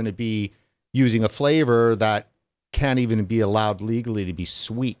 and you're going to be using a flavor that can't even be allowed legally to be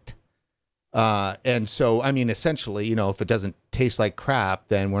sweet. And so, I mean, essentially, if it doesn't tastes like crap,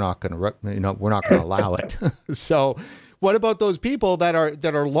 then we're not going to, we're not going to allow it. So what about those people that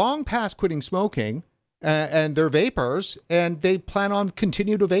are long past quitting smoking and they're vapors and they plan on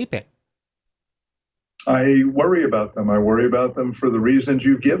continue to vaping? I worry about them. I worry about them for the reasons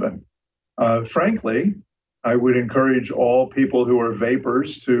you've given. Frankly, I would encourage all people who are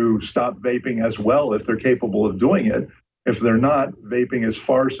vapors to stop vaping as well if they're capable of doing it. If they're not, vaping is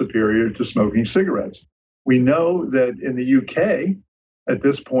far superior to smoking cigarettes. We know that in the UK, at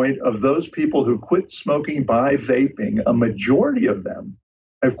this point, of those people who quit smoking by vaping, a majority of them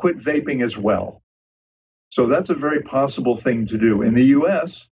have quit vaping as well. So that's a very possible thing to do. In the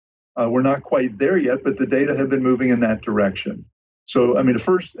US, we're not quite there yet, but the data have been moving in that direction. So, I mean, the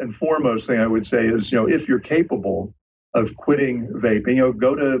first and foremost thing I would say is, if you're capable of quitting vaping,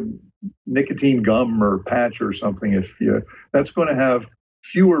 go to nicotine gum or patch or something. That's going to have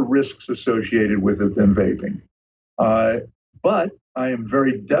fewer risks associated with it than vaping. But I am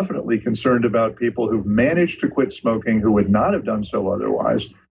very definitely concerned about people who've managed to quit smoking who would not have done so otherwise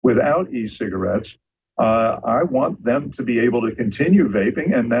without e-cigarettes. I want them to be able to continue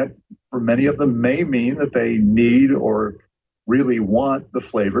vaping, and that for many of them may mean that they need or really want the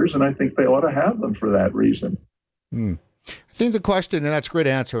flavors, and I think they ought to have them for that reason. I think the question, and that's a great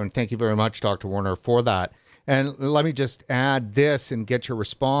answer, and thank you very much, Dr. Warner, for that. And let me just add this and get your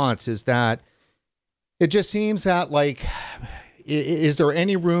response, is that it just seems that, like, is there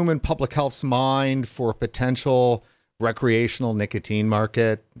any room in public health's mind for a potential recreational nicotine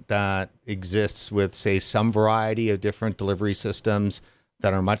market that exists with, say, some variety of different delivery systems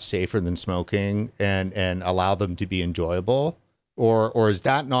that are much safer than smoking and allow them to be enjoyable? Or is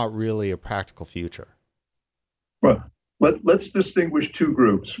that not really a practical future? Well, let's distinguish two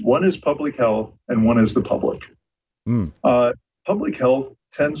groups. One is public health and one is the public. Public health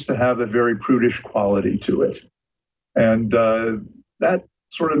tends to have a very prudish quality to it. And that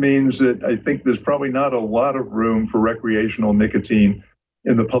sort of means that I think there's probably not a lot of room for recreational nicotine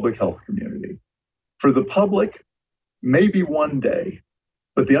in the public health community. For the public, maybe one day.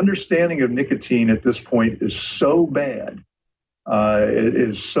 But the understanding of nicotine at this point is so bad, it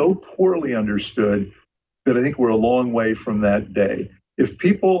is so poorly understood that I think we're a long way from that day. If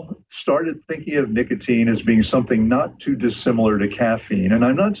people started thinking of nicotine as being something not too dissimilar to caffeine, and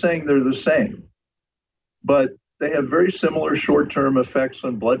I'm not saying they're the same, but they have very similar short-term effects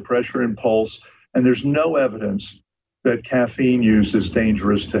on blood pressure and pulse, and there's no evidence that caffeine use is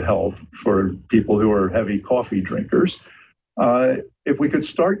dangerous to health for people who are heavy coffee drinkers. If we could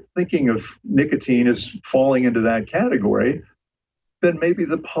start thinking of nicotine as falling into that category, then maybe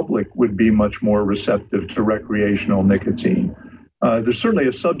the public would be much more receptive to recreational nicotine. There's certainly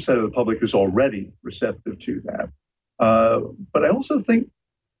a subset of the public who's already receptive to that. But I also think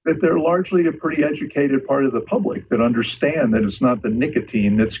that they're largely a pretty educated part of the public that understand that it's not the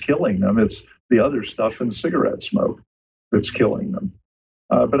nicotine that's killing them, it's the other stuff in cigarette smoke that's killing them.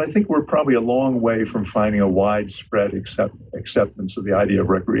 But I think we're probably a long way from finding a widespread acceptance of the idea of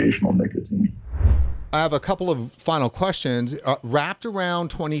recreational nicotine. I have a couple of final questions wrapped around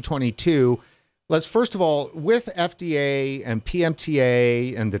 2022. Let's first of all, with FDA and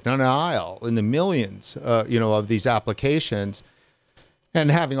PMTA and the denial in the millions, of these applications, and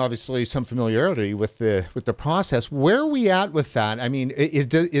having obviously some familiarity with the process, where are we at with that? I mean,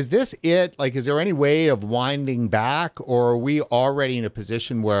 is this it? Like, is there any way of winding back, or are we already in a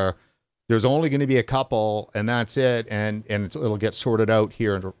position where there's only going to be a couple and that's it, and it'll get sorted out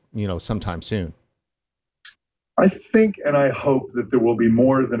here, sometime soon? I think and I hope that there will be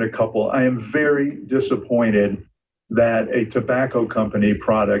more than a couple. I am very disappointed that a tobacco company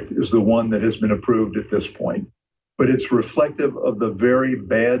product is the one that has been approved at this point. But it's reflective of the very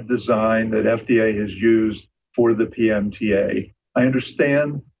bad design that FDA has used for the PMTA. I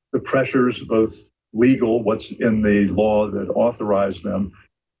understand the pressures, both legal, what's in the law that authorized them,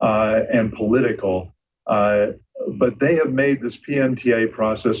 and political, but they have made this PMTA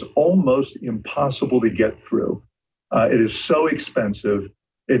process almost impossible to get through. It is so expensive.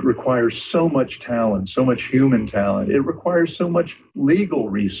 It requires so much talent, so much human talent. It requires so much legal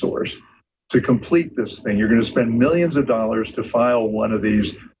resource to complete this thing. You're going to spend millions of dollars to file one of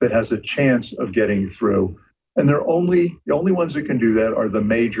these that has a chance of getting through. And the only ones that can do that are the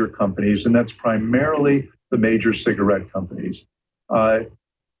major companies, and that's primarily the major cigarette companies.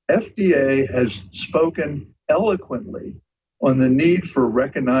 FDA has spoken eloquently on the need for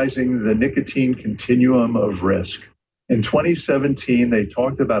recognizing the nicotine continuum of risk. In 2017, they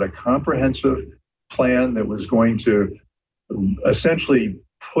talked about a comprehensive plan that was going to essentially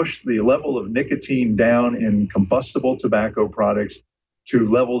push the level of nicotine down in combustible tobacco products to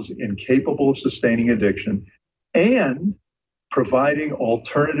levels incapable of sustaining addiction, and providing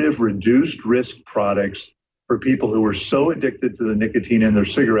alternative reduced risk products for people who were so addicted to the nicotine in their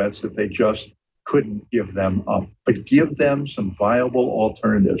cigarettes that they just couldn't give them up, but give them some viable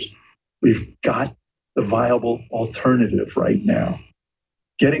alternatives. We've got the viable alternative right now.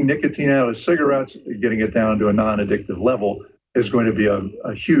 Getting nicotine out of cigarettes, getting it down to a non-addictive level is going to be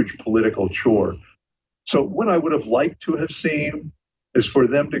a huge political chore. So what I would have liked to have seen is for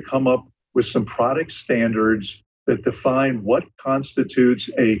them to come up with some product standards that define what constitutes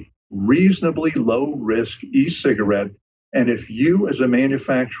a reasonably low risk e-cigarette. And if you as a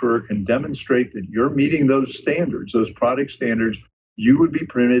manufacturer can demonstrate that you're meeting those standards, those product standards, you would be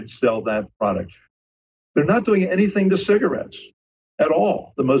permitted to sell that product. They're not doing anything to cigarettes at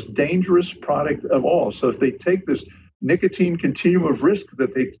all, the most dangerous product of all. So if they take this nicotine continuum of risk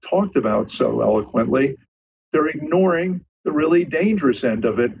that they talked about so eloquently, they're ignoring the really dangerous end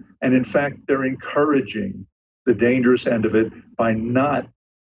of it. And in fact, they're encouraging the dangerous end of it by not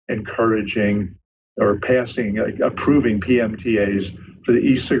encouraging or approving PMTAs for the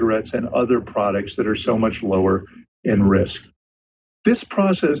e-cigarettes and other products that are so much lower in risk. This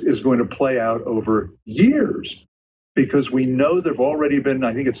process is going to play out over years because we know there have already been,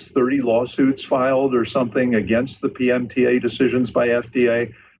 I think it's 30 lawsuits filed or something against the PMTA decisions by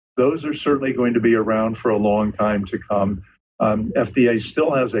FDA. Those are certainly going to be around for a long time to come. FDA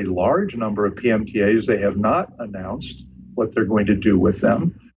still has a large number of PMTAs. They have not announced what they're going to do with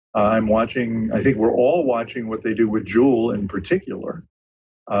them. I think we're all watching what they do with Juul in particular.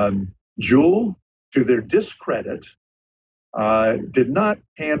 Juul, to their discredit, did not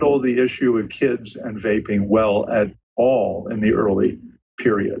handle the issue of kids and vaping well at all in the early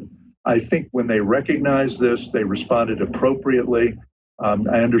period. I think when they recognized this, they responded appropriately. I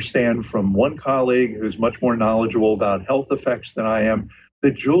understand from one colleague who's much more knowledgeable about health effects than I am,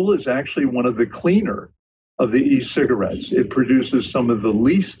 that Juul is actually one of the cleaner of the e-cigarettes. It produces some of the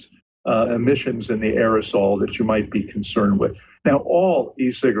least emissions in the aerosol that you might be concerned with. Now, all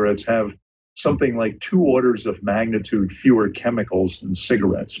e-cigarettes have something like 2 orders of magnitude fewer chemicals than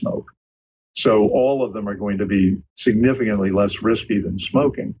cigarette smoke. So all of them are going to be significantly less risky than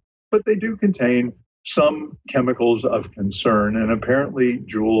smoking, but they do contain some chemicals of concern, and apparently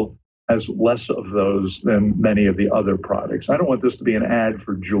Juul has less of those than many of the other products. I don't want this to be an ad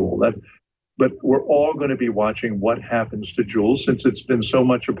for Juul, but we're all going to be watching what happens to Juul since it's been so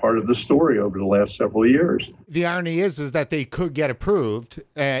much a part of the story over the last several years. The irony is that they could get approved,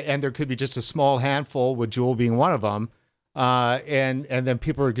 and there could be just a small handful, with Juul being one of them, and then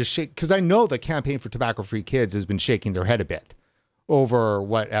people are just shaking, because I know the Campaign for Tobacco-Free Kids has been shaking their head a bit over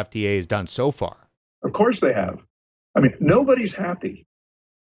what FDA has done so far. Of course they have. I mean, nobody's happy.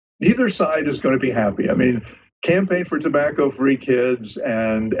 Neither side is going to be happy. I mean, Campaign for Tobacco-Free Kids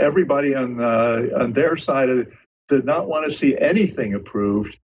and everybody on their side of it did not want to see anything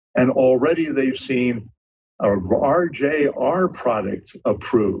approved, and already they've seen a RJR product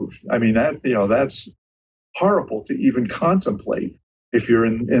approved. I mean, that's horrible to even contemplate if you're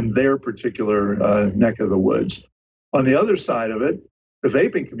in their particular neck of the woods. On the other side of it, the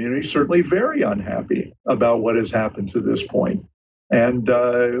vaping community is certainly very unhappy about what has happened to this point. And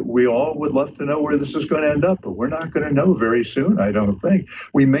we all would love to know where this is going to end up, but we're not going to know very soon, I don't think.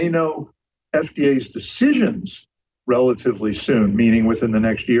 We may know FDA's decisions relatively soon, meaning within the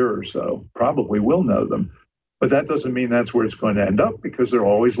next year or so. Probably will know them. But that doesn't mean that's where it's going to end up, because there are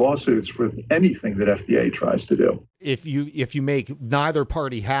always lawsuits with anything that FDA tries to do. If you make neither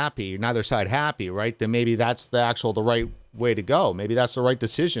party happy, neither side happy, right, then maybe that's the right way to go. Maybe that's the right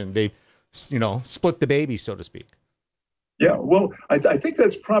decision. They, split the baby, so to speak. Yeah, well, I think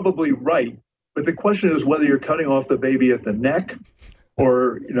that's probably right. But the question is whether you're cutting off the baby at the neck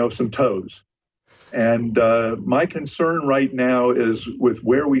or, some toes. And my concern right now is with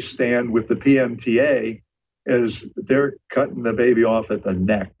where we stand with the PMTA is they're cutting the baby off at the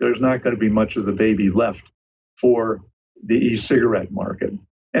neck. There's not going to be much of the baby left for the e-cigarette market.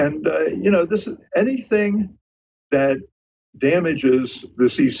 And, this is anything that damages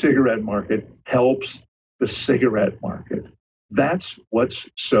this e-cigarette market helps the cigarette market. That's what's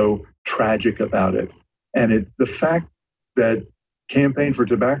so tragic about it. And the fact that Campaign for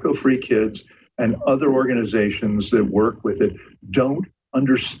Tobacco-Free Kids and other organizations that work with it don't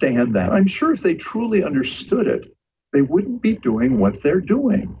understand that. I'm sure if they truly understood it, they wouldn't be doing what they're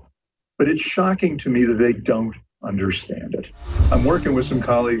doing. But it's shocking to me that they don't understand it. I'm working with some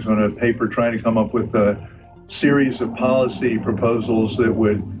colleagues on a paper trying to come up with a series of policy proposals that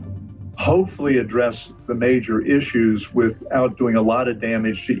would hopefully address the major issues without doing a lot of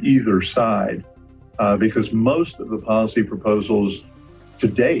damage to either side, because most of the policy proposals to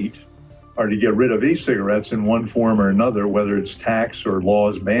date are to get rid of e-cigarettes in one form or another, whether it's tax or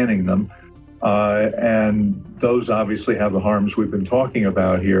laws banning them. And those obviously have the harms we've been talking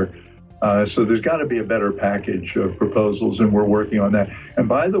about here. So there's got to be a better package of proposals, and we're working on that. And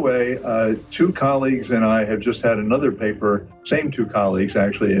by the way, two colleagues and I have just had another paper, same two colleagues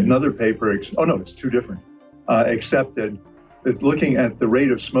actually, another paper, oh no, it's two different, accepted, that looking at the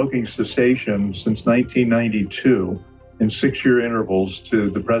rate of smoking cessation since 1992 in 6-year intervals to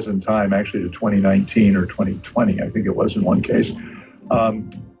the present time, actually to 2019 or 2020, I think it was in one case.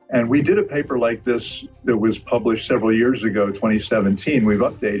 And we did a paper like this that was published several years ago, 2017. We've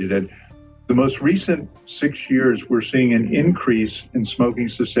updated it. The most recent 6 years, we're seeing an increase in smoking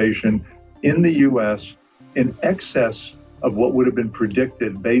cessation in the US in excess of what would have been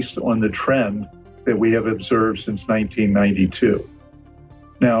predicted based on the trend that we have observed since 1992.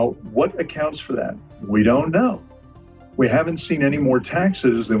 Now, what accounts for that? We don't know. We haven't seen any more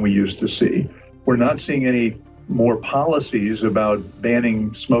taxes than we used to see. We're not seeing any more policies about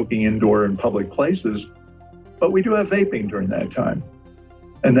banning smoking indoor in public places, but we do have vaping during that time.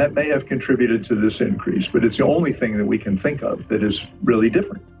 And that may have contributed to this increase, but it's the only thing that we can think of that is really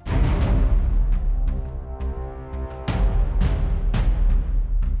different.